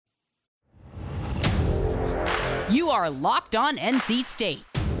You are Locked On NC State,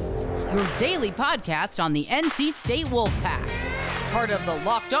 your daily podcast on the NC State Wolfpack, part of the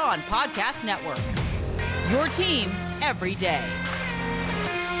Locked On Podcast Network, your team every day.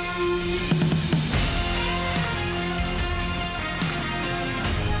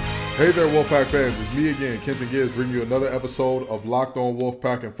 Hey there, Wolfpack fans. It's me again, Kenton Gibbs, bringing you another episode of Locked On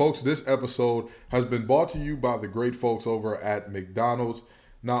Wolfpack. And folks, this episode has been brought to you by the great folks over at McDonald's.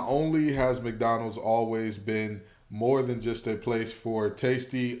 Not only has McDonald's always been more than just a place for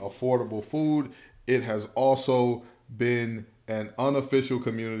tasty, affordable food, it has also been an unofficial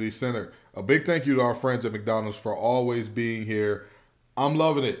community center. A big thank you to our friends at McDonald's for always being here. I'm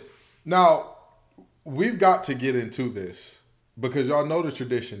loving it. Now, we've got to get into this, because y'all know the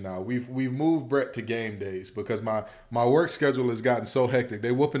tradition now. We've moved Brett to game days because my work schedule has gotten so hectic.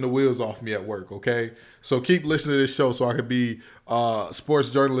 They whooping the wheels off me at work, okay? So keep listening to this show so I can be sports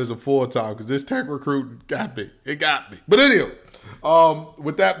journalism full time, because this tech recruiting got me. It got me. But anyway,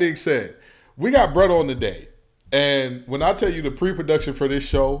 with that being said, we got Brett on today. And when I tell you the pre-production for this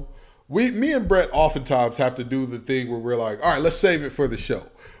show, me and Brett oftentimes have to do the thing where we're like, all right, let's save it for the show.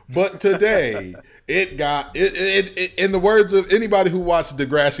 But today, it in the words of anybody who watched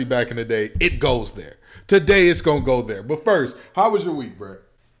Degrassi back in the day, it goes there. Today, it's going to go there. But first, how was your week, Brett?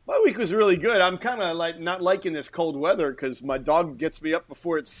 My week was really good. I'm kind of like not liking this cold weather because my dog gets me up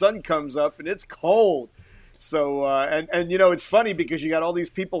before its sun comes up, and it's cold. So, and you know, it's funny because you got all these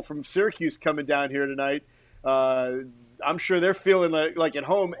people from Syracuse coming down here tonight. I'm sure they're feeling like at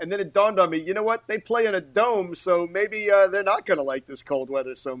home. And then it dawned on me, you know what? They play in a dome, so maybe they're not going to like this cold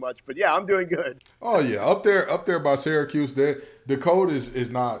weather so much. But, yeah, I'm doing good. Oh, yeah. Up there by Syracuse, the cold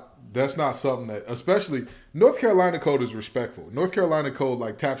is not – that's not something that – especially North Carolina cold is respectful. North Carolina cold,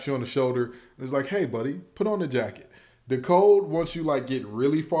 like, taps you on the shoulder and is like, hey, buddy, put on the jacket. The cold, once you, like, get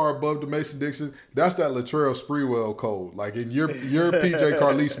really far above the Mason-Dixon, that's that Latrell Sprewell cold. Like, in your PJ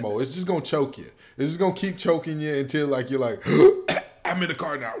Carlesimo, it's just going to choke you. It's just going to keep choking you until, like, you're like, I'm in the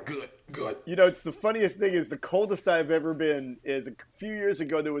car now. Good. You know, it's the funniest thing is the coldest I've ever been is a few years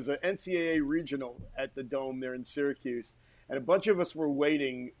ago, there was an NCAA regional at the Dome there in Syracuse, and a bunch of us were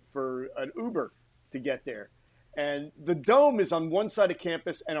waiting for an Uber to get there. And the Dome is on one side of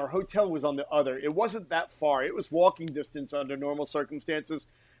campus, and our hotel was on the other. It wasn't that far. It was walking distance under normal circumstances,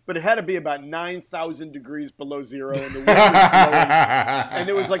 but it had to be about 9,000 degrees below zero, and the wind was blowing. And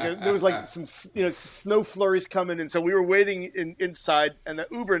there was like some snow flurries coming, and so we were waiting inside, and the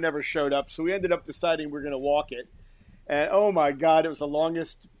Uber never showed up. So we ended up deciding we were going to walk it. And oh my God, it was the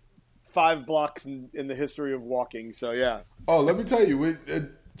longest 5 blocks in the history of walking. So yeah. Oh, let me tell you.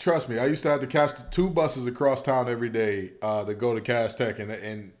 Trust me, I used to have to catch 2 buses across town every day to go to Cass Tech,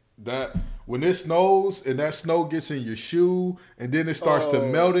 and that when it snows and that snow gets in your shoe, and then it starts to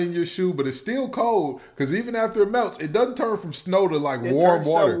melt in your shoe, but it's still cold because even after it melts, it doesn't turn from snow to like warm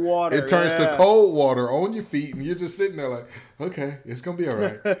water. It turns to cold water on your feet, and you're just sitting there like, okay, it's gonna be all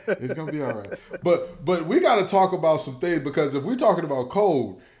right. It's gonna be all right. But we got to talk about some things, because if we're talking about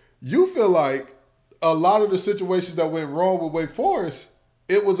cold, you feel like a lot of the situations that went wrong with Wake Forest,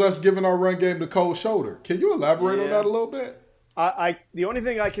 it was us giving our run game the cold shoulder. Can you elaborate on that a little bit? The only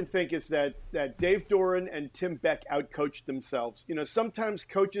thing I can think is that Dave Doran and Tim Beck outcoached themselves. You know, sometimes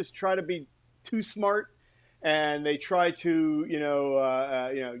coaches try to be too smart, and they try to,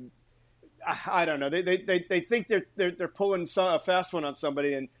 I don't know. They think they're pulling a fast one on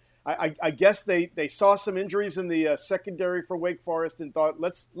somebody, and I guess they saw some injuries in the secondary for Wake Forest and thought,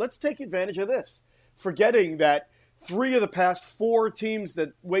 let's take advantage of this, forgetting that 3 of the past 4 teams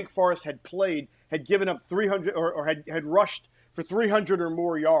that Wake Forest had played had given up 300 or had rushed for 300 or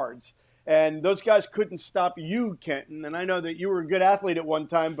more yards. And those guys couldn't stop you, Kenton. And I know that you were a good athlete at one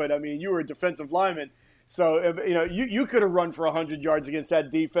time, but, I mean, you were a defensive lineman. So, you know, you could have run for 100 yards against that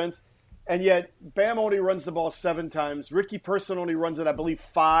defense. And yet Bam only runs the ball 7 times. Ricky Person only runs it, I believe,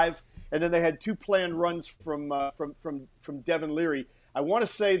 5. And then they had 2 planned runs from Devin Leary. I want to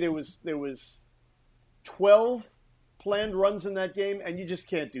say there was 12 planned runs in that game, and you just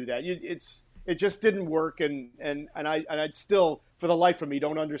can't do that. It just didn't work, and I still, for the life of me,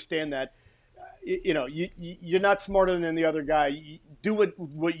 don't understand that. You know, you're not smarter than the other guy. Do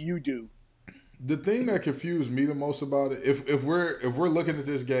what you do. The thing that confused me the most about it, if we're looking at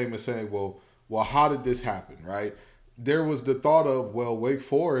this game and saying, well, how did this happen, right? There was the thought of, well, Wake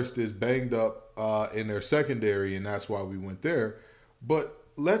Forest is banged up in their secondary, and that's why we went there. But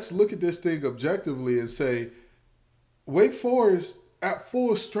let's look at this thing objectively and say, Wake Forest at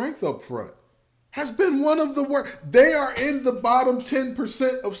full strength up front has been one of the worst. They are in the bottom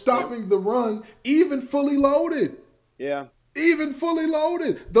 10% of stopping the run, even fully loaded. Yeah. Even fully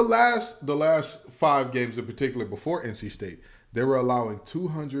loaded. The last 5 games in particular before NC State, they were allowing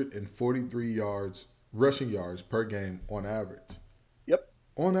 243 rushing yards per game on average. Yep.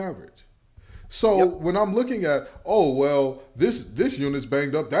 On average. So when I'm looking at, this unit's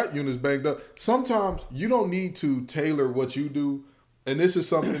banged up, that unit's banged up, sometimes you don't need to tailor what you do. And this is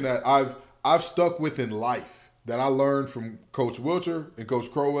something that I've stuck with in life that I learned from Coach Wilcher and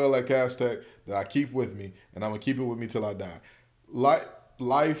Coach Crowell at Cass Tech that I keep with me, and I'm going to keep it with me till I die.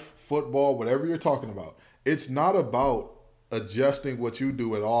 Life, football, whatever you're talking about, it's not about adjusting what you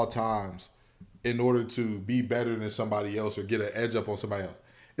do at all times in order to be better than somebody else or get an edge up on somebody else.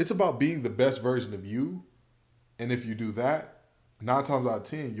 It's about being the best version of you, and if you do that, 9 times out of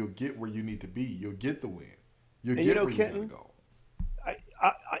 10, you'll get where you need to be. You'll get the win. You'll get where you need to go.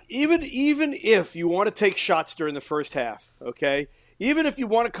 Even if you want to take shots during the first half, okay, even if you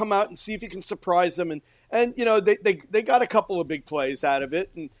want to come out and see if you can surprise them, and you know they got a couple of big plays out of it,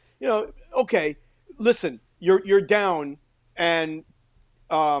 and you know, okay, listen, you're down, and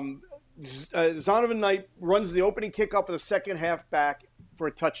Zonovan Knight runs the opening kickoff of the second half back for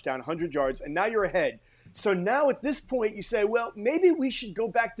a touchdown, 100 yards, and now you're ahead. So now at this point you say, well, maybe we should go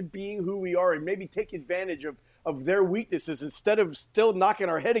back to being who we are and maybe take advantage of their weaknesses instead of still knocking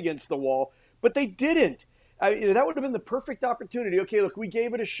our head against the wall. But they didn't. That would have been the perfect opportunity. Okay, look, we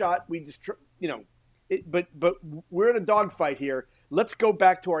gave it a shot. We just, but we're in a dogfight here. Let's go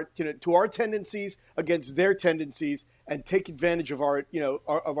back to our tendencies against their tendencies and take advantage of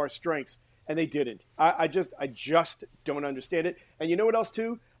our strengths. And they didn't. I just don't understand it. And you know what else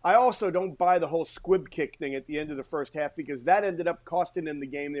too? I also don't buy the whole squib kick thing at the end of the first half because that ended up costing them the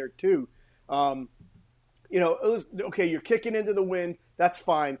game there too. Okay, you're kicking into the wind. That's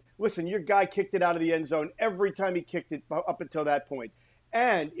fine. Listen, your guy kicked it out of the end zone every time he kicked it up until that point.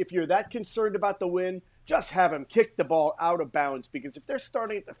 And if you're that concerned about the win, just have him kick the ball out of bounds because if they're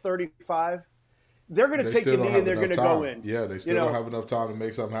starting at the 35, they're going to take a knee and they're going to go in. Yeah, they still don't have enough time to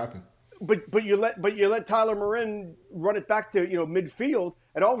make something happen. But you let Tyler Marin run it back to midfield,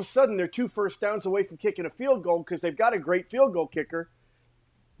 and all of a sudden they're 2 first downs away from kicking a field goal because they've got a great field goal kicker.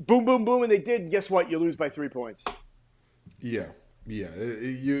 Boom, boom, boom, and they did. And guess what? You lose by 3 points. Yeah.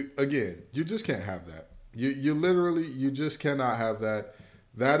 You just can't have that. You literally just cannot have that.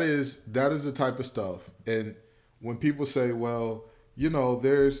 That is the type of stuff. And when people say, well,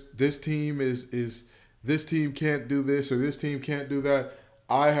 there's this team this team can't do this or this team can't do that.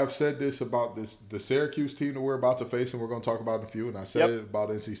 I have said this about the Syracuse team that we're about to face, and we're going to talk about in a few, and I said it about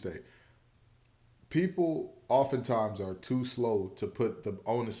NC State. People oftentimes are too slow to put the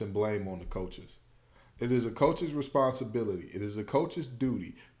onus and blame on the coaches. It is a coach's responsibility. It is a coach's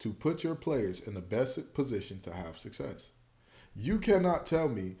duty to put your players in the best position to have success. You cannot tell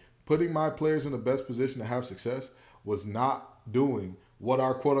me putting my players in the best position to have success was not doing what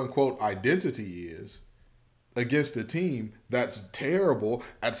our quote-unquote identity is against a team that's terrible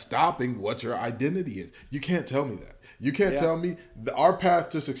at stopping what your identity is. You can't tell me that. You can't tell me our path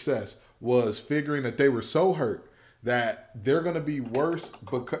to success was figuring that they were so hurt that they're going to be worse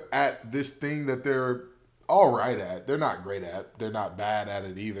at this thing that they're all right at. They're not great at. They're not bad at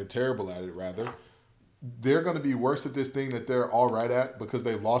it either. Terrible at it, rather. They're going to be worse at this thing that they're all right at because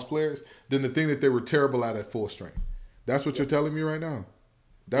they've lost players than the thing that they were terrible at full strength. That's what you're telling me right now.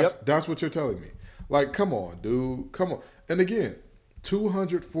 That's what you're telling me. Like, come on, dude. Come on. And again,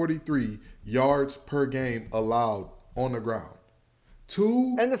 243 yards per game allowed on the ground.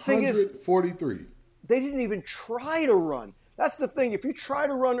 243. And the thing is, they didn't even try to run. That's the thing. If you try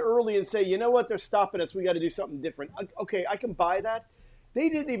to run early and say, you know what, they're stopping us, we got to do something different. Okay, I can buy that. They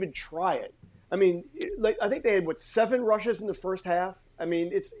didn't even try it. I mean, I think they had, 7 rushes in the first half? I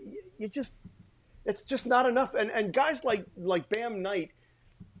mean, it's just not enough. And guys like Bam Knight,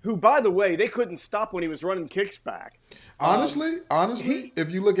 who, by the way, they couldn't stop when he was running kicks back. Honestly,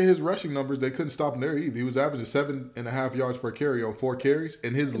 if you look at his rushing numbers, they couldn't stop him there either. He was averaging 7.5 yards per carry on 4 carries,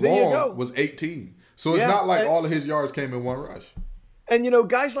 and his long was 18. So it's not like all of his yards came in one rush. And,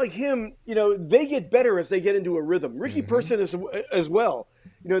 guys like him, they get better as they get into a rhythm. Ricky Person as well.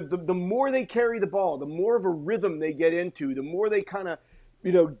 The more they carry the ball, the more of a rhythm they get into, the more they kind of,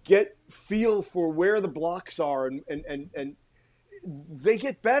 get feel for where the blocks are and they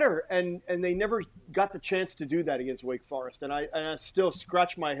get better, and they never got the chance to do that against Wake Forest. And I still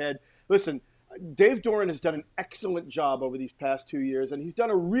scratch my head. Listen, Dave Doran has done an excellent job over these past 2 years, and he's done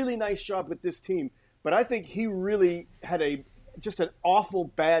a really nice job with this team. But I think he really had just an awful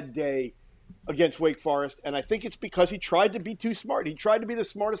bad day against Wake Forest, and I think it's because he tried to be too smart. He tried to be the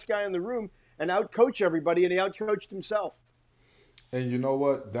smartest guy in the room and outcoach everybody, and he outcoached himself. And you know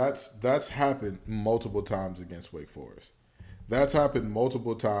what? That's happened multiple times against Wake Forest. That's happened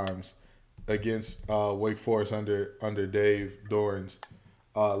multiple times against Wake Forest under Dave Doran's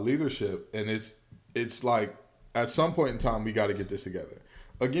leadership, and it's like at some point in time we got to get this together.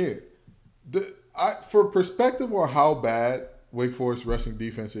 Again, for perspective on how bad Wake Forest rushing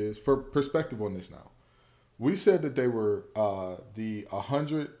defense is, for perspective on this now, we said that they were the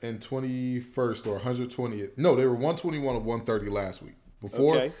 121st or 120th. No, they were 121 of 130 last week.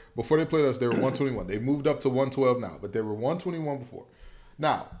 Before they played us, they were 121. They moved up to 112 now, but they were 121 before.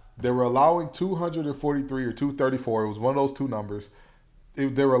 Now, they were allowing 243 or 234. It was one of those two numbers.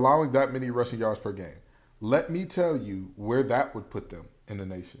 They were allowing that many rushing yards per game. Let me tell you where that would put them in the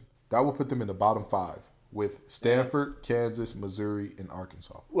nation. That would put them in the bottom 5 with Stanford, Kansas, Missouri, and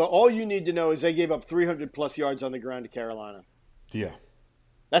Arkansas. Well, all you need to know is they gave up 300-plus yards on the ground to Carolina. Yeah.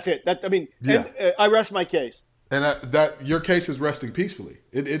 That's it. I rest my case. And that your case is resting peacefully.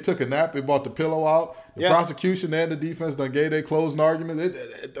 It took a nap. It brought the pillow out. The prosecution and the defense done gave their closing argument.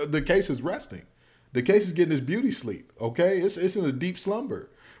 The case is resting. The case is getting its beauty sleep. Okay, it's in a deep slumber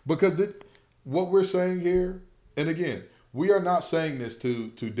because what we're saying here, and again, we are not saying this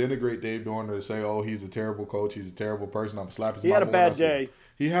to denigrate Dave Doeren or to say, oh, he's a terrible coach, he's a terrible person. I'm slapping his mama. He had a bad day.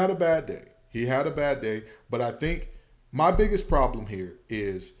 He had a bad day. But I think my biggest problem here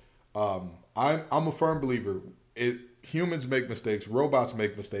is I'm a firm believer. Humans make mistakes. Robots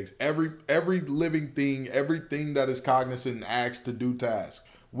make mistakes. Every living thing, everything that is cognizant and asked to do tasks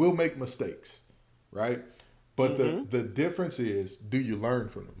will make mistakes, right? But the difference is, do you learn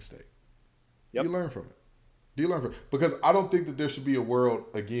from the mistake? Yep. Do you learn from it? Because I don't think that there should be a world,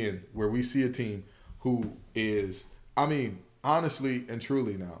 again, where we see a team who is, honestly and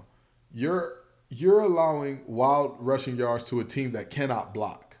truly now, you're allowing wild rushing yards to a team that cannot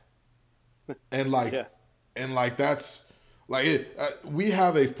block. And that's like it. We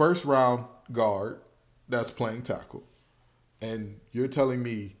have a first round guard that's playing tackle, and you're telling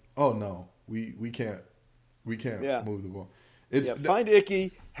me, oh no, we can't move the ball. Find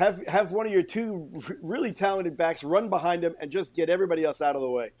Icky, have one of your two really talented backs run behind him, and just get everybody else out of the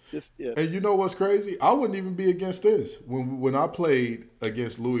way. And you know what's crazy? I wouldn't even be against this. When I played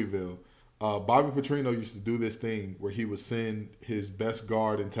against Louisville, Bobby Petrino used to do this thing where he would send his best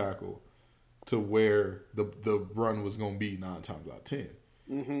guard and tackle to where the run was going to be 9 times out of 10.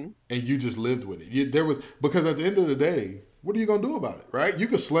 Mm-hmm. And you just lived with it. Because at the end of the day, what are you going to do about it, right? You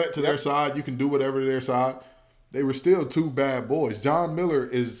can slant to their side. You can do whatever to their side. They were still two bad boys. John Miller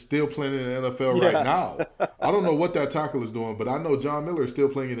is still playing in the NFL right now. I don't know what that tackle is doing, but I know John Miller is still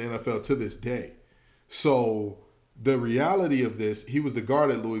playing in the NFL to this day. So the reality of this, he was the guard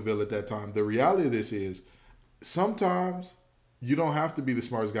at Louisville at that time. The reality of this is sometimes you don't have to be the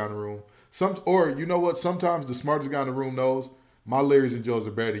smartest guy in the room. Or you know what? Sometimes the smartest guy in the room knows my Larrys and Joes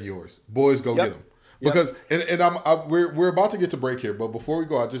are better than yours. Boys, go get them. Because we're about to get to break here, but before we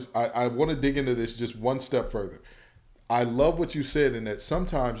go, I want to dig into this just one step further. I love what you said in that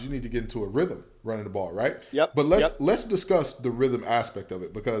sometimes you need to get into a rhythm running the ball, right? Yep. But let's discuss the rhythm aspect of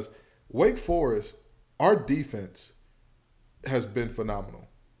it, because Wake Forest, our defense has been phenomenal.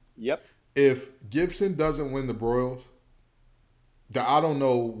 Yep. If Gibson doesn't win the Broyles, I don't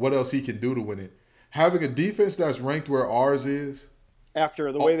know what else he can do to win it. Having a defense that's ranked where ours is,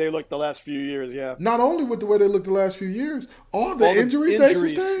 after the way they looked the last few years, Not only with the way they looked the last few years, all the injuries they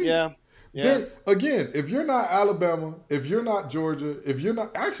sustained. Yeah. Again, if you're not Alabama, if you're not Georgia, if you're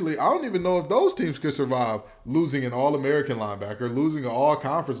not – actually, I don't even know if those teams could survive losing an All-American linebacker, losing an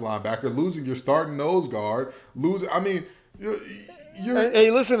All-Conference linebacker, losing your starting nose guard, you're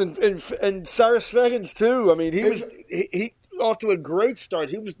Hey, listen, and Cyrus Feggins, too. I mean, he off to a great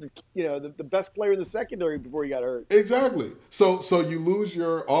start. He was the best player in the secondary before he got hurt. Exactly. So you lose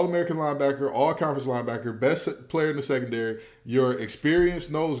your All-American linebacker, All-Conference linebacker, best player in the secondary, your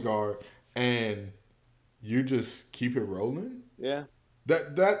experienced nose guard, and you just keep it rolling? Yeah.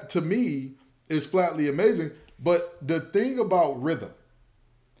 That to me is flatly amazing. But the thing about rhythm,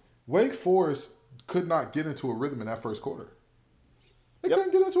 Wake Forest could not get into a rhythm in that first quarter. They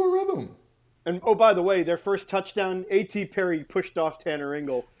couldn't get into a rhythm. And, oh, by the way, their first touchdown, A.T. Perry pushed off Tanner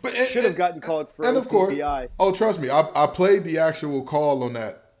Ingle. Should have gotten called for and OPI. Of course, oh, trust me, I played the actual call on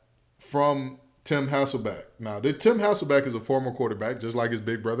that from Tim Hasselbeck. Now, Tim Hasselbeck is a former quarterback, just like his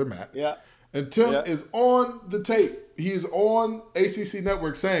big brother, Matt. Yeah. And Tim is on the tape. He's on ACC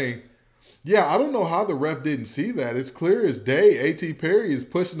Network saying, I don't know how the ref didn't see that. It's clear as day A.T. Perry is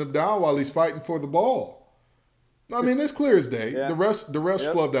pushing him down while he's fighting for the ball. I mean, it's clear as day. Yeah. The refs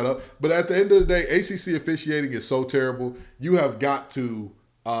flubbed that up. But at the end of the day, ACC officiating is so terrible. You have got to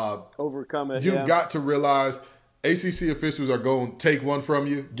overcome it. You've got to realize ACC officials are going to take one from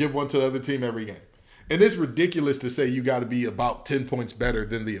you, give one to the other team every game. And it's ridiculous to say you got to be about 10 points better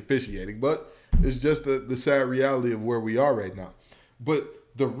than the officiating, but it's just the sad reality of where we are right now. But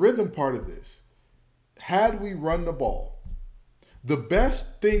the rhythm part of this, had we run the ball, the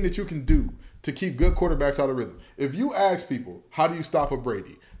best thing that you can do to keep good quarterbacks out of rhythm, if you ask people, how do you stop a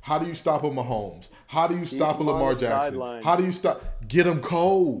Brady? How do you stop a Mahomes? How do you stop a Lamar Jackson? Sideline. How do you stop? Get them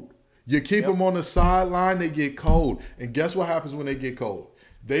cold. You keep them on the sideline, they get cold. And guess what happens when they get cold?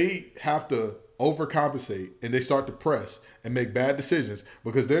 They have to overcompensate, and they start to press and make bad decisions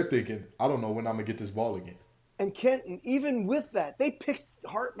because they're thinking, I don't know when I'm going to get this ball again. And Kenton, even with that, they picked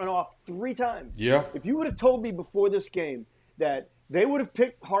Hartman off 3 times. Yeah. If you would have told me before this game that they would have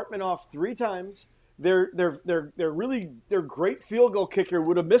picked Hartman off 3 times, their great field goal kicker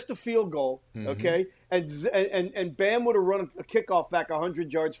would have missed a field goal, okay, and Bam would have run a kickoff back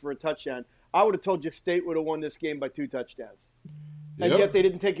 100 yards for a touchdown, I would have told you State would have won this game by 2 touchdowns. And yet they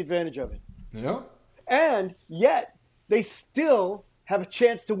didn't take advantage of it. Yeah. And yet they still have a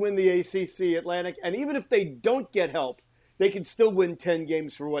chance to win the ACC Atlantic. And even if they don't get help, they can still win 10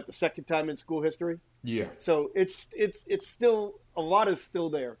 games for the second time in school history? Yeah. So it's still, a lot is still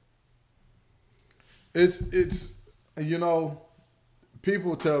there. It's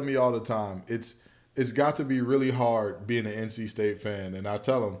people tell me all the time, it's got to be really hard being an NC State fan. And I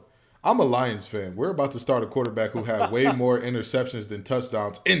tell them, I'm a Lions fan. We're about to start a quarterback who had way more interceptions than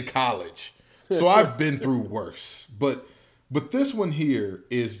touchdowns in college. So I've been through worse. But this one here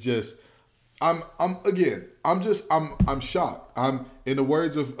is just, I'm shocked. I'm, in the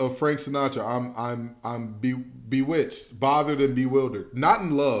words of Frank Sinatra, I'm bewitched, bothered, and bewildered. Not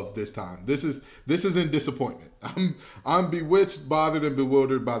in love this time. This is in disappointment. I'm bewitched, bothered, and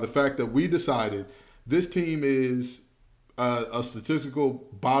bewildered by the fact that we decided this team is a statistical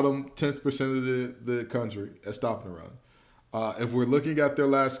bottom 10th percent of the country at stopping the run. If we're looking at their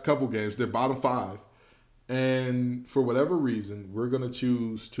last couple games, they're bottom 5. And for whatever reason, we're going to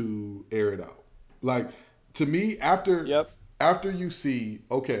choose to air it out. Like, to me, after you see,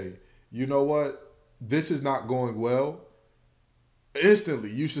 okay, you know what, this is not going well,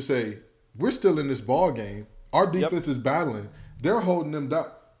 instantly you should say, we're still in this ball game. Our defense is battling. They're holding them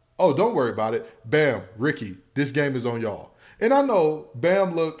down. Oh, don't worry about it. Bam, Ricky, this game is on y'all. And I know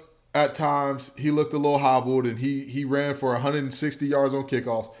Bam looked, at times, he looked a little hobbled, and he ran for 160 yards on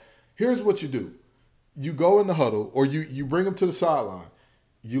kickoffs. Here's what you do. You go in the huddle, or you bring him to the sideline.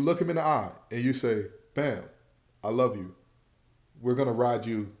 You look him in the eye, and you say, Bam, I love you. We're going to ride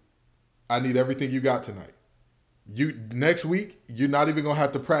you. I need everything you got tonight. Next week, you're not even going to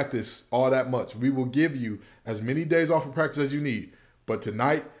have to practice all that much. We will give you as many days off of practice as you need. But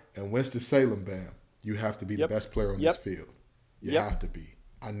tonight, in Winston-Salem, Bam, you have to be the best player on this field. You have to be.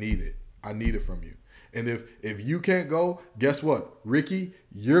 I need it. I need it from you. And if you can't go, guess what? Ricky,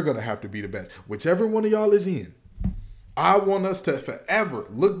 you're going to have to be the best. Whichever one of y'all is in, I want us to forever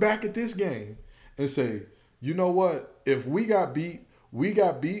look back at this game and say, you know what? If we got beat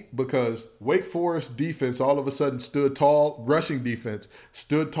because Wake Forest defense all of a sudden stood tall, rushing defense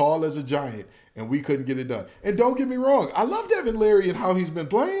stood tall as a giant, and we couldn't get it done. And don't get me wrong, I love Devin Leary and how he's been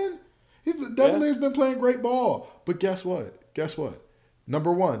playing. Devin Leary's been playing great ball. But guess what?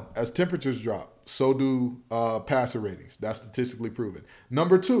 Number one, as temperatures drop, so do passer ratings. That's statistically proven.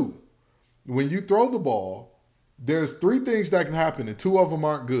 Number 2, when you throw the ball, there's 3 things that can happen, and 2 of them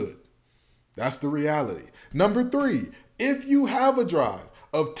aren't good. That's the reality. Number 3, if you have a drive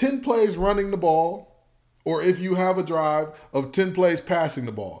of 10 plays running the ball, or if you have a drive of 10 plays passing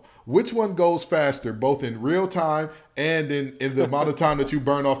the ball, which one goes faster, both in real time and in the amount of time that you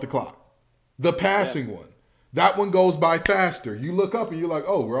burn off the clock? The passing one. That one goes by faster. You look up and you're like,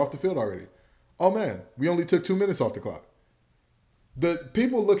 oh, we're off the field already. Oh, man, we only took 2 minutes off the clock. The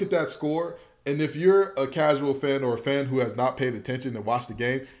people look at that score, and if you're a casual fan or a fan who has not paid attention and watched the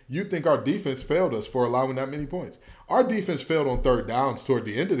game, you think our defense failed us for allowing that many points. Our defense failed on 3rd downs toward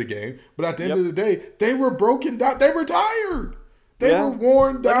the end of the game, but at the end of the day, they were broken down. They were tired. They were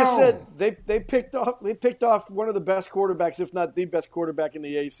worn down. Like I said, they picked off one of the best quarterbacks, if not the best quarterback in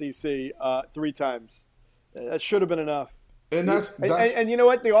the ACC, 3 times. That should have been enough. And and you know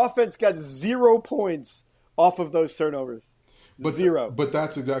what? The offense got 0 points off of those turnovers. Zero. But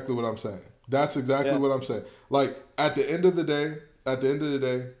that's exactly what I'm saying. That's exactly what I'm saying. Like, at the end of the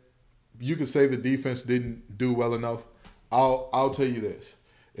day, you could say the defense didn't do well enough. I'll tell you this.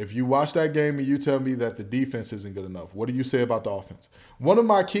 If you watch that game and you tell me that the defense isn't good enough, what do you say about the offense? One of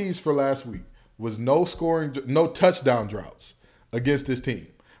my keys for last week was no touchdown droughts against this team.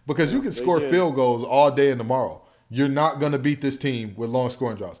 Because you can score field goals all day and tomorrow. You're not going to beat this team with long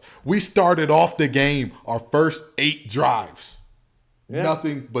scoring droughts. We started off the game, our first 8 drives. Yeah.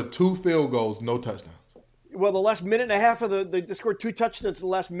 Nothing but 2 field goals, no touchdowns. Well, the last minute and a half of they scored 2 touchdowns in the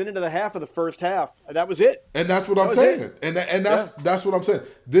last minute and a half of the first half. That was it. And that's what I'm saying. And that's what I'm saying.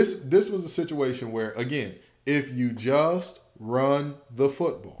 This was a situation where, again, if you just run the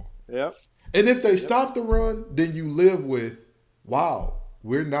football. Yep. And if they stop the run, then you live with, wow,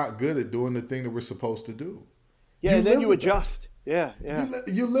 we're not good at doing the thing that we're supposed to do. Yeah, and then you adjust. Yeah.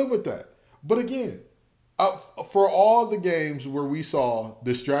 You live with that. But again, for all the games where we saw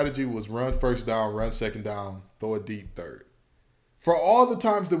the strategy was run first down, run second down, throw a deep third. For all the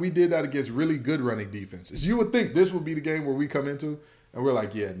times that we did that against really good running defenses, you would think this would be the game where we come into and we're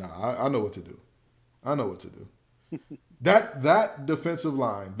like, yeah, I know what to do. I know what to do. That defensive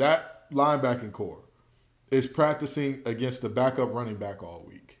line, that linebacking core is practicing against the backup running back all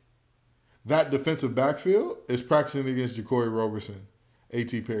week. That defensive backfield is practicing against Jacory Roberson,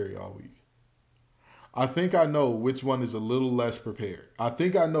 A.T. Perry all week. I think I know which one is a little less prepared. I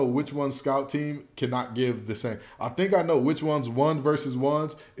think I know which one scout team cannot give the same. I think I know which one's 1 versus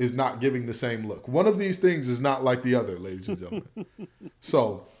 1s is not giving the same look. One of these things is not like the other, ladies and gentlemen.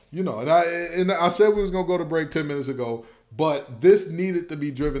 So, and I said we was going to go to break 10 minutes ago, but this needed to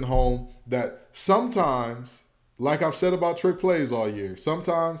be driven home that sometimes, like I've said about trick plays all year,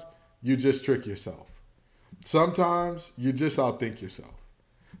 sometimes you just trick yourself. Sometimes you just outthink yourself.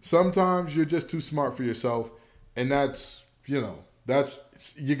 Sometimes you're just too smart for yourself, and that's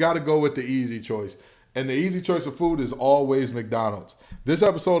you got to go with the easy choice. And the easy choice of food is always McDonald's. This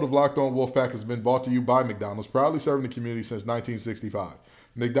episode of Locked On Wolfpack has been brought to you by McDonald's, proudly serving the community since 1965.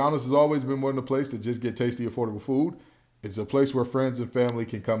 McDonald's has always been more than a place to just get tasty, affordable food. It's a place where friends and family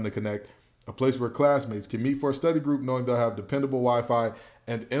can come to connect, a place where classmates can meet for a study group knowing they'll have dependable Wi-Fi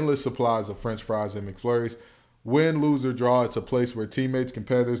and endless supplies of French fries and McFlurries. Win, lose, or draw, it's a place where teammates,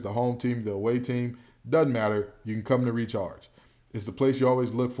 competitors, the home team, the away team, doesn't matter, you can come to recharge. It's the place you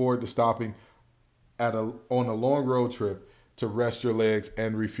always look forward to stopping on a long road trip to rest your legs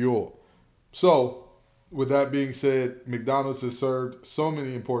and refuel. So, with that being said, McDonald's has served so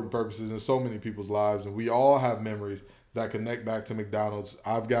many important purposes in so many people's lives, and we all have memories that connect back to McDonald's.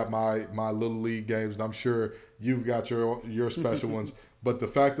 I've got my Little League games, and I'm sure you've got your special ones. But the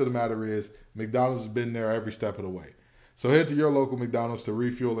fact of the matter is, McDonald's has been there every step of the way. So head to your local McDonald's to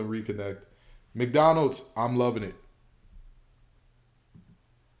refuel and reconnect. McDonald's, I'm loving it.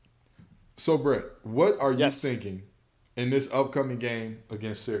 So, Brett, what are you thinking in this upcoming game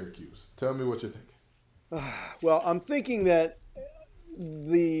against Syracuse? Tell me what you're thinking. Well, I'm thinking that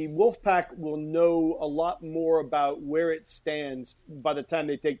the Wolfpack will know a lot more about where it stands by the time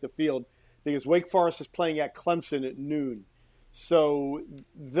they take the field, because Wake Forest is playing at Clemson at noon. So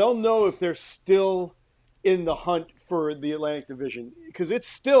they'll know if they're still in the hunt for the Atlantic Division, because it's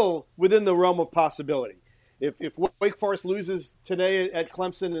still within the realm of possibility. If Wake Forest loses today at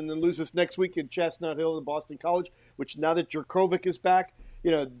Clemson and then loses next week at Chestnut Hill and Boston College, which now that Jurkovec is back,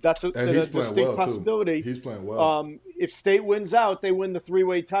 that's a distinct possibility. He's playing well. If State wins out, they win the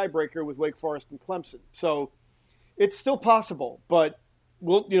 3-way tiebreaker with Wake Forest and Clemson. So it's still possible, but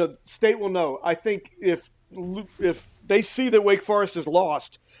State will know. I think if they see that Wake Forest is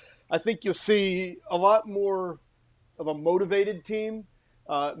lost, I think you'll see a lot more of a motivated team.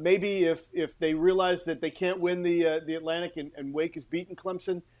 Maybe if they realize that they can't win the Atlantic and Wake is beating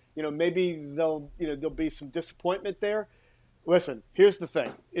Clemson, maybe there'll be some disappointment there. Listen, here's the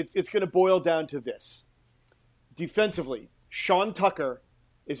thing. It's going to boil down to this. Defensively, Sean Tucker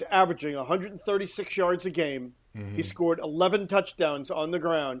is averaging 136 yards a game. Mm-hmm. He scored 11 touchdowns on the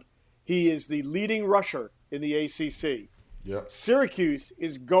ground. He is the leading rusher in the ACC. Yep. Syracuse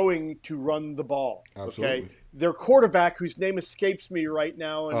is going to run the ball. Absolutely. Okay? Their quarterback, whose name escapes me right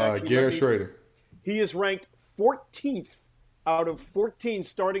now, and Garrett Schrader. He is ranked 14th out of 14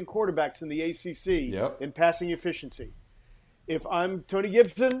 starting quarterbacks in the ACC in passing efficiency. If I'm Tony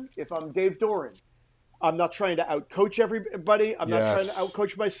Gibson, if I'm Dave Doran, I'm not trying to outcoach everybody. I'm not trying to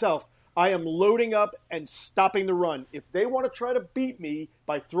outcoach myself. I am loading up and stopping the run. If they want to try to beat me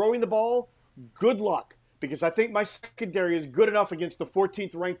by throwing the ball, good luck. Because I think my secondary is good enough against the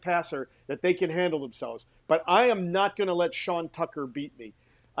 14th ranked passer that they can handle themselves. But I am not going to let Sean Tucker beat me.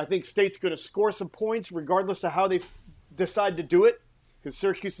 I think State's going to score some points regardless of how they decide to do it, because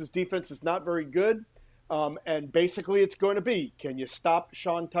Syracuse's defense is not very good. And basically it's going to be, can you stop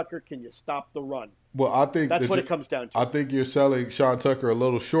Sean Tucker? Can you stop the run? Well, I think that's what it comes down to. I think you're selling Sean Tucker a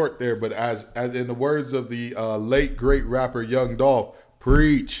little short there, but as in the words of the late great rapper Young Dolph,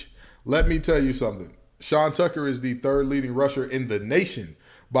 preach. Let me tell you something. Sean Tucker is the third leading rusher in the nation,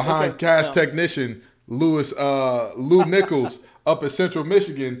 behind cast technician Lou Nichols up at Central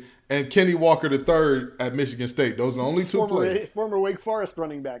Michigan, and Kenny Walker III at Michigan State. Those are the only two players. Former Wake Forest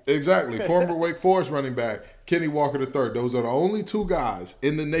running back. Exactly. Former Wake Forest running back, Kenny Walker III. Those are the only two guys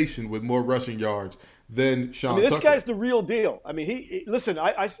in the nation with more rushing yards than Sean Tucker. This Tucker. guy's the real deal. I mean, he listen,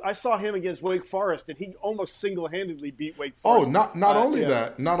 I saw him against Wake Forest, and he almost single-handedly beat Wake Forest. Oh, not only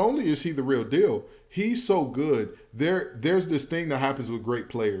that. Not only is he the real deal, he's so good. There's this thing that happens with great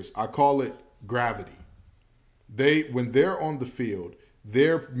players. I call it gravity. When they're on the field,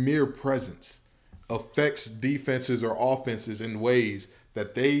 their mere presence affects defenses or offenses in ways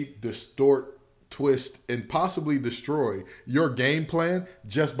that they distort, twist, and possibly destroy your game plan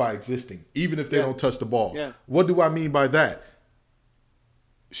just by existing, even if they don't touch the ball. Yeah. What do I mean by that?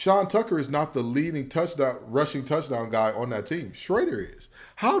 Sean Tucker is not the leading rushing touchdown guy on that team. Schrader is.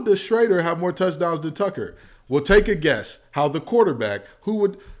 How does Schrader have more touchdowns than Tucker? Well, take a guess how the quarterback,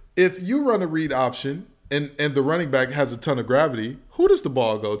 if you run a read option and the running back has a ton of gravity, who does the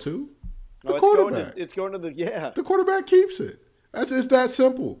ball go to? The quarterback. It's going to the. The quarterback keeps it. It's that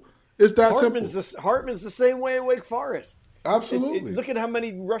simple. It's that simple. Hartman's the same way at Wake Forest. Absolutely. Look at how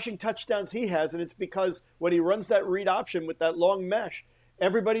many rushing touchdowns he has, and it's because when he runs that read option with that long mesh,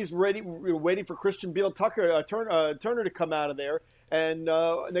 everybody's waiting for Christian Beal Turner to come out of there, and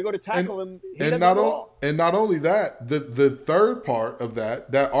they go to tackle him. And not only that, the third part of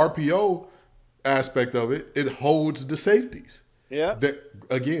that RPO aspect of it, it holds the safeties. Yeah.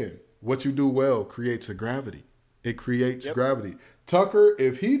 Again, what you do well creates a gravity. It creates gravity. Tucker,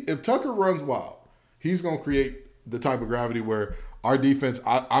 if Tucker runs wild, he's gonna create the type of gravity where our defense.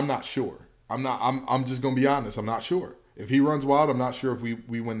 I'm not sure. I'm just gonna be honest. I'm not sure. If he runs wild, I'm not sure if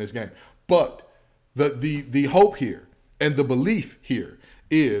we win this game. But the hope here and the belief here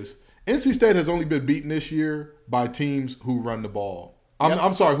is NC State has only been beaten this year by teams who run the ball.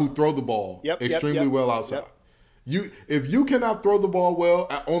 I'm sorry, who throw the ball extremely well outside. If you cannot throw the ball well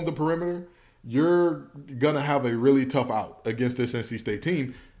on the perimeter, you're going to have a really tough out against this NC State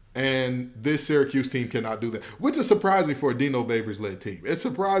team. And this Syracuse team cannot do that, which is surprising for a Dino Babers-led team. It's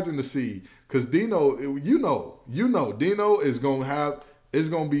surprising to see because Dino, Dino is going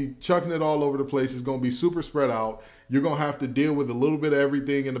to be chucking it all over the place. It's going to be super spread out. You're going to have to deal with a little bit of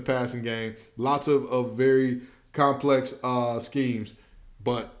everything in the passing game, lots of very complex schemes.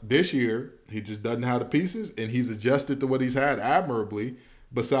 But this year, he just doesn't have the pieces, and he's adjusted to what he's had admirably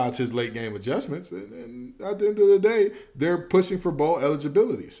besides his late game adjustments. And at the end of the day, they're pushing for bowl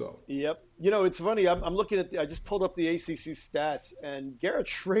eligibility. So Yep. It's funny. I'm looking at I just pulled up the ACC stats, and Garrett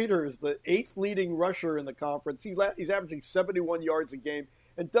Schrader is the 8th leading rusher in the conference. He's averaging 71 yards a game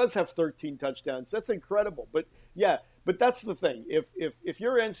and does have 13 touchdowns. That's incredible. But that's the thing. If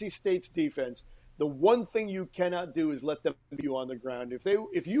you're NC State's defense, the one thing you cannot do is let them beat you on the ground. If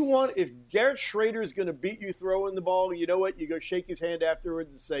Garrett Schrader is going to beat you throwing the ball, you know what? You go shake his hand afterwards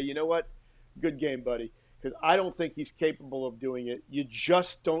and say, you know what? Good game, buddy. Because I don't think he's capable of doing it. You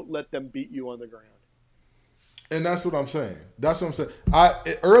just don't let them beat you on the ground. And that's what I'm saying.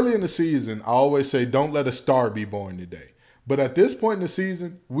 Early in the season, I always say, don't let a star be born today. But at this point in the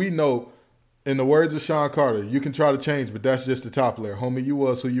season, we know, in the words of Sean Carter, you can try to change, but that's just the top layer. Homie, you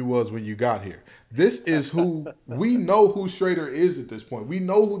was who you was when you got here. This is who we know who Schrader is at this point. We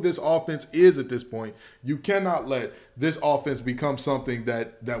know who this offense is at this point. You cannot let this offense become something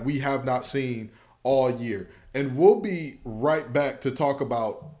that we have not seen all year. And we'll be right back to talk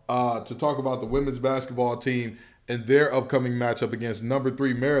about the women's basketball team and their upcoming matchup against number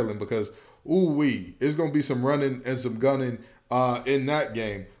 3 Maryland, because it's going to be some running and some gunning in that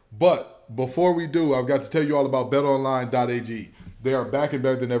game. But before we do, I've got to tell you all about betonline.ag. They are back and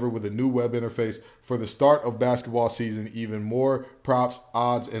better than ever with a new web interface for the start of basketball season. Even more props,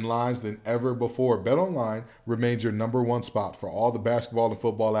 odds, and lines than ever before. BetOnline remains your number one spot for all the basketball and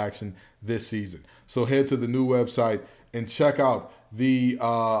football action this season. So head to the new website and check out the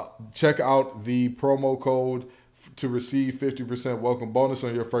promo code to receive 50% welcome bonus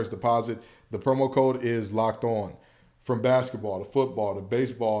on your first deposit. The promo code is Locked On. From basketball to football to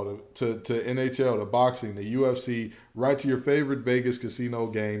baseball to NHL to boxing to UFC, right to your favorite Vegas casino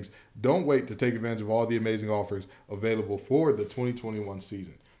games. Don't wait to take advantage of all the amazing offers available for the 2021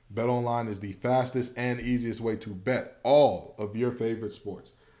 season. BetOnline is the fastest and easiest way to bet all of your favorite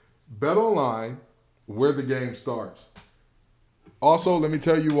sports. BetOnline, where the game starts. Also, let me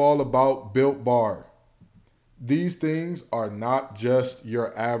tell you all about Built Bar. These things are not just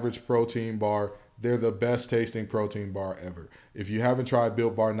your average protein bar. They're the best tasting protein bar ever. If you haven't tried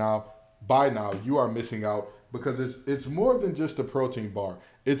Built Bar by now, you are missing out, because it's more than just a protein bar.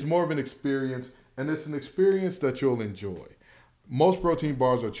 It's more of an experience, and it's an experience that you'll enjoy. Most protein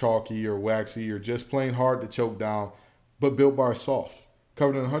bars are chalky or waxy or just plain hard to choke down, but Built Bar is soft.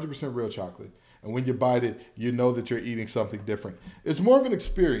 covered in 100% real chocolate. And when you bite it, you know that you're eating something different. It's more of an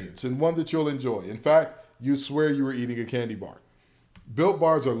experience and one that you'll enjoy. In fact, you swear you were eating a candy bar. Built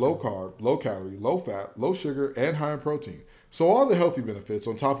bars are low carb, low calorie, low fat, low sugar, and high in protein. So all the healthy benefits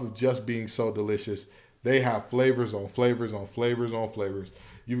on top of just being so delicious, they have flavors on flavors on flavors on flavors.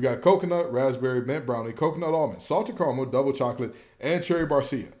 You've got coconut, raspberry, mint brownie, coconut almond, salted caramel, double chocolate, and cherry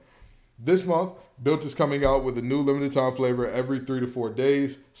barcia. This month, Built is coming out with a new limited time flavor every 3 to 4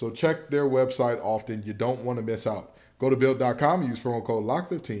 days, so check their website often. You don't want to miss out. Go to Built.com and use promo code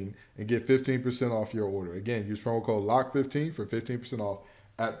LOCK15 and get 15% off your order. Again, use promo code LOCK15 for 15% off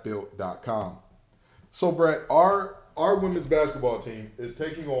at Built.com. So, Brett, our women's basketball team is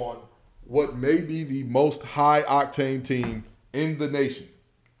taking on what may be the most high-octane team in the nation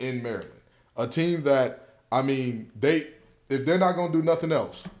in Maryland. A team that, I mean, if they're not going to do nothing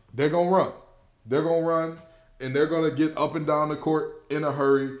else, they're going to run. They're going to run, and they're going to get up and down the court in a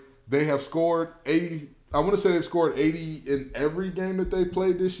hurry. They have scored 80. I want to say they've scored 80 in every game that they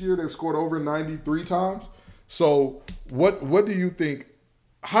played this year. They've scored over 93 times. So what do you think?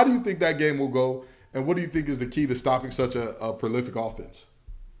 How do you think that game will go? And what do you think is the key to stopping such a prolific offense?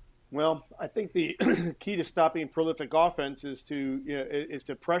 Well, I think the key to stopping prolific offense is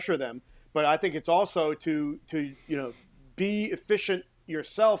to pressure them. But I think it's also to be efficient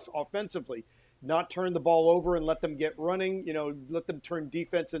yourself offensively. Not turn the ball over and let them get running, let them turn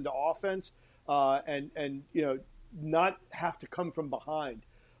defense into offense, and not have to come from behind.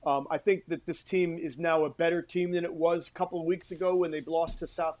 I think that this team is now a better team than it was a couple of weeks ago when they lost to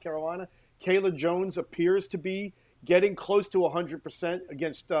South Carolina. Kayla Jones appears to be getting close to 100%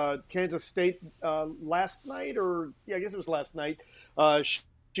 against Kansas State last night, I guess it was last night.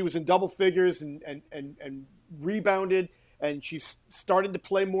 She was in double figures and rebounded. And she's starting to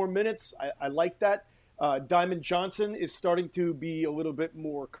play more minutes. I like that. Diamond Johnson is starting to be a little bit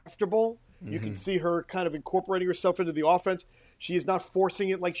more comfortable. Mm-hmm. You can see her kind of incorporating herself into the offense. She is not forcing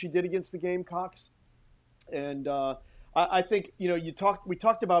it like she did against the Gamecocks. And I think, we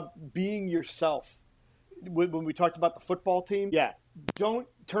talked about being yourself when we talked about the football team. Yeah, don't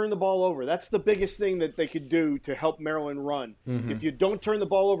turn the ball over. That's the biggest thing that they could do to help Maryland run. Mm-hmm. If you don't turn the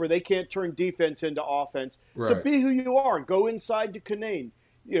ball over, they can't turn defense into offense. Right. So be who you are. Go inside to Kanane.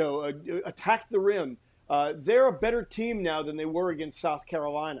 Attack the rim. They're a better team now than they were against South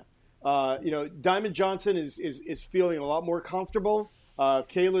Carolina. Diamond Johnson is feeling a lot more comfortable.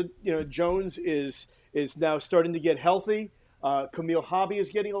 Kayla, Jones is now starting to get healthy. Camille Hobby is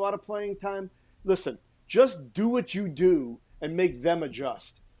getting a lot of playing time. Listen, just do what you do and make them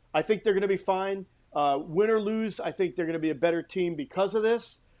adjust. I think they're going to be fine. Win or lose, I think they're going to be a better team because of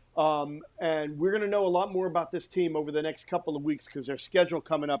this. And we're going to know a lot more about this team over the next couple of weeks because their schedule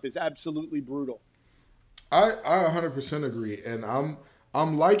coming up is absolutely brutal. I 100% agree. And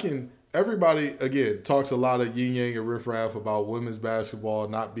I'm liking – everybody, again, talks a lot of yin-yang and riff-raff about women's basketball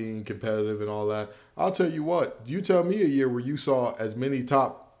not being competitive and all that. I'll tell you what. You tell me a year where you saw as many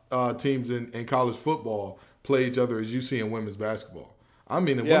top teams in college football – play each other as you see in women's basketball. I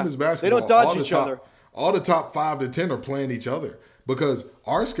mean, in women's basketball, they don't dodge each other. All the top 5 to 10 are playing each other because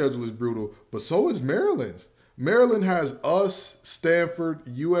our schedule is brutal, but so is Maryland's. Maryland has us, Stanford,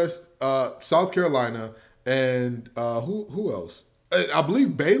 South Carolina, and who else? I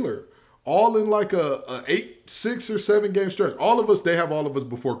believe Baylor, all in like a 6 or 7 game stretch. They have all of us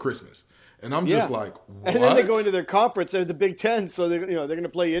before Christmas. And I'm just like, what? And then they go into their conference. They're the Big Ten, so they're going to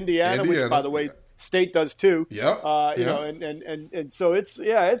play Indiana, which, by the way, State does too. Yeah. And so it's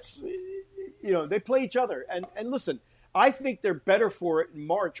they play each other. And listen, I think they're better for it in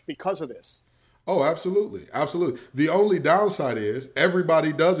March because of this. Oh, absolutely. Absolutely. The only downside is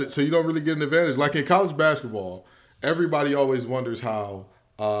everybody does it, so you don't really get an advantage. Like in college basketball, everybody always wonders how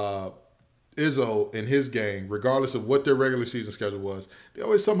Izzo and his gang, regardless of what their regular season schedule was, they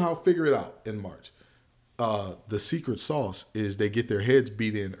always somehow figure it out in March. The secret sauce is they get their heads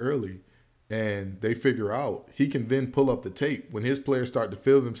beat in early, and they figure out he can then pull up the tape. When his players start to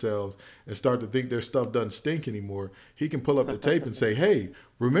feel themselves and start to think their stuff doesn't stink anymore, he can pull up the tape and say, hey,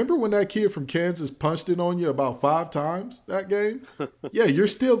 remember when that kid from Kansas punched it on you about 5 times that game? Yeah, you're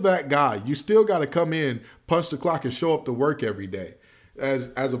still that guy. You still got to come in, punch the clock, and show up to work every day.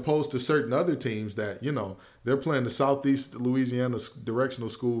 As opposed to certain other teams that, they're playing the Southeast Louisiana Directional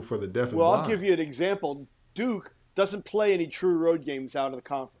School for the deaf and blind. Well, I'll give you an example. Duke doesn't play any true road games out of the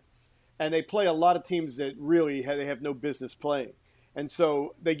conference. And they play a lot of teams that really they have no business playing. And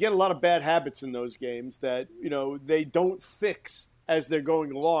so they get a lot of bad habits in those games that, they don't fix as they're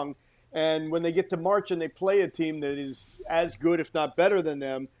going along. And when they get to March and they play a team that is as good, if not better than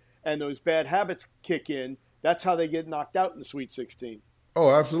them, and those bad habits kick in, that's how they get knocked out in the Sweet 16. Oh,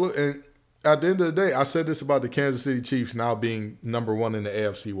 absolutely. And at the end of the day, I said this about the Kansas City Chiefs now being number one in the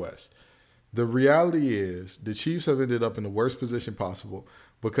AFC West. The reality is the Chiefs have ended up in the worst position possible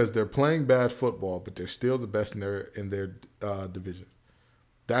because they're playing bad football, but they're still the best in their division.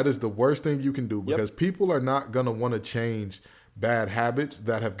 That is the worst thing you can do because people are not going to want to change bad habits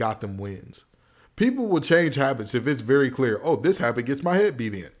that have got them wins. People will change habits if it's very clear, oh, this habit gets my head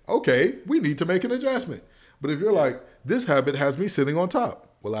beat in. Okay, we need to make an adjustment. But if you're like, this habit has me sitting on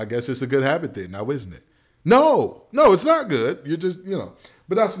top, well, I guess it's a good habit then, now isn't it? No, it's not good. You're just,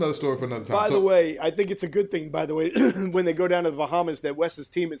 but that's another story for another time. By the way, I think it's a good thing, by the way, when they go down to the Bahamas, that Wes's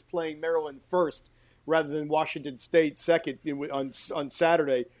team is playing Maryland first rather than Washington State second on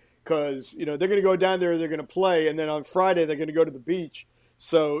Saturday because, they're going to go down there, they're going to play, and then on Friday they're going to go to the beach.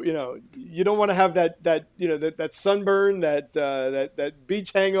 So, you don't want to have that sunburn, that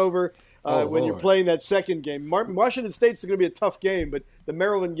beach hangover when you're playing that second game. Washington State's going to be a tough game, but the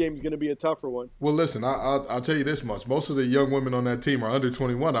Maryland game is going to be a tougher one. Well, listen, I'll tell you this much. Most of the young women on that team are under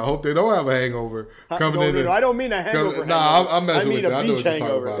 21. I hope they don't have a hangover coming in. No, I don't mean a hangover. I'm messing with you. I know what you're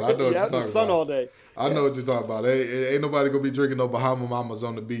talking about. I know what you're talking about. Sun all day. I know what you're talking about. Ain't nobody going to be drinking no Bahama Mamas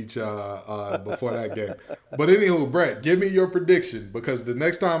on the beach before that game. But anywho, Brett, give me your prediction because the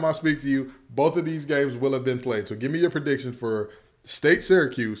next time I speak to you, both of these games will have been played. So give me your prediction for State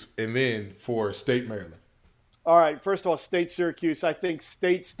Syracuse and then for State Maryland. All right. First of all, State Syracuse. I think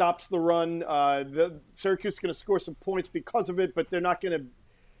State stops the run. Syracuse is going to score some points because of it, but they're not going to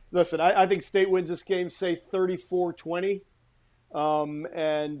 – listen, I think State wins this game, say 34-20.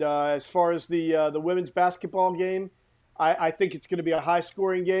 And as far as the women's basketball game, I think it's going to be a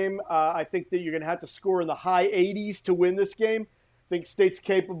high-scoring game. I think that you're going to have to score in the high 80s to win this game. I think State's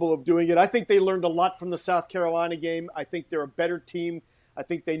capable of doing it. I think they learned a lot from the South Carolina game. I think they're a better team. I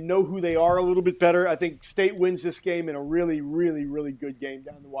think they know who they are a little bit better. I think State wins this game in a really, really, really good game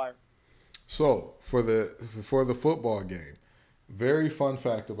down the wire. So for the football game, very fun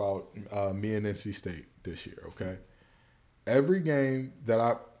fact about me and NC State this year, okay? Every game that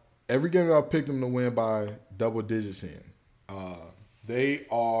I picked them to win by double digits in, they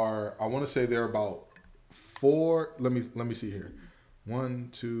are, I want to say they're about 4, let me see here. 1,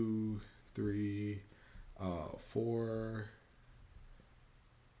 2, 3,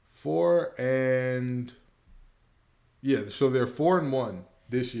 4, and yeah, so they're 4-1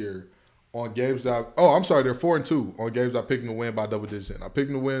 this year on games that they're 4-2 on games I picked them to win by double digits in. I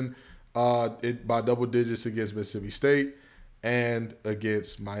picked them to win by double digits against Mississippi State and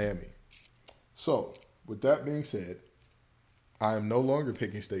against Miami. So, with that being said, I am no longer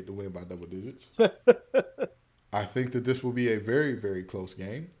picking State to win by double digits. I think that this will be a very, very close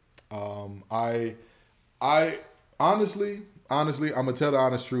game. I honestly, I'm gonna tell the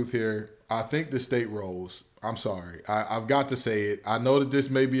honest truth here. I think the State rolls. I'm sorry. I've got to say it. I know that this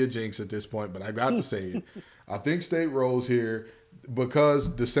may be a jinx at this point, but I got to say it. I think State rolls here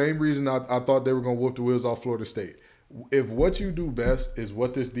because the same reason I thought they were gonna whoop the wheels off Florida State. If what you do best is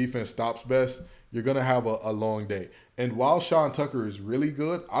what this defense stops best, you're going to have a long day. And while Sean Tucker is really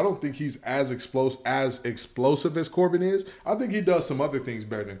good, I don't think he's as explosive as Corbin is. I think he does some other things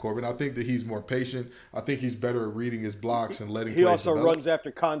better than Corbin. I think that he's more patient. I think he's better at reading his blocks and letting He also develop. runs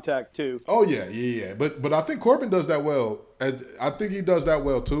after contact, too. Oh, yeah. But I think Corbin does that well. I think he does that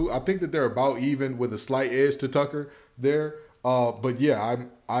well, too. I think that they're about even with a slight edge to Tucker there. But, yeah,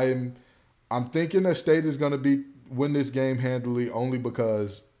 I'm thinking that State is going to win this game handily only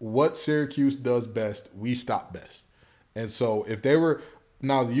because what Syracuse does best, we stop best. And so if they were –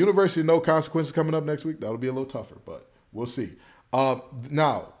 now, the University of No Consequences coming up next week, that'll be a little tougher, but we'll see.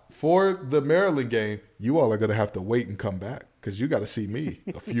 Now, for the Maryland game, you all are going to have to wait and come back because you got to see me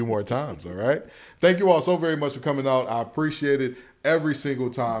a few more times, all right? Thank you all so very much for coming out. I appreciate it every single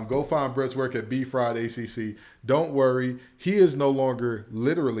time. Go find Brett's work at B Fried ACC. Don't worry, he is no longer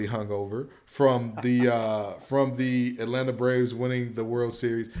literally hungover from the Atlanta Braves winning the World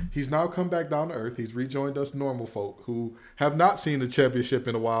Series. He's now come back down to earth. He's rejoined us normal folk who have not seen the championship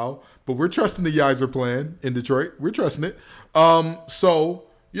in a while, but we're trusting the Yizer plan in Detroit. We're trusting it. So,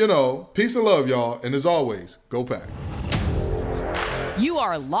 peace and love, y'all. And as always, go Pack. You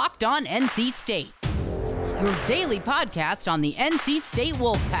are Locked On NC State, your daily podcast on the NC State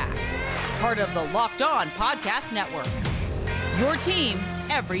Wolfpack, part of the Locked On Podcast Network, your team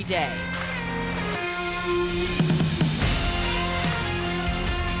every day.